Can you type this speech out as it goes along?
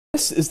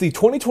This is the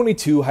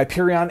 2022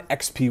 Hyperion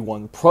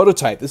XP1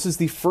 prototype. This is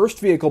the first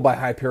vehicle by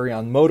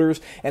Hyperion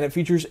Motors, and it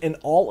features an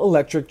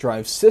all-electric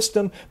drive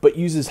system, but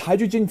uses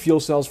hydrogen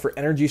fuel cells for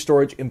energy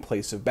storage in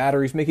place of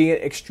batteries, making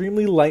it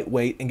extremely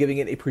lightweight and giving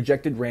it a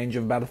projected range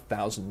of about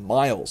 1,000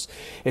 miles.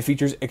 It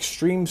features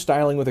extreme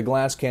styling with a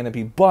glass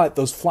canopy, but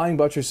those flying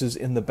buttresses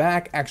in the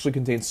back actually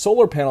contain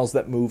solar panels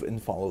that move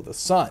and follow the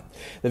sun.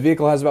 The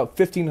vehicle has about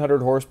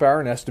 1,500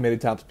 horsepower, an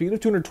estimated top speed of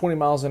 220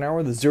 miles an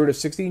hour, with 0 to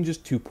 60 in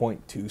just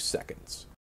 2.2 seconds.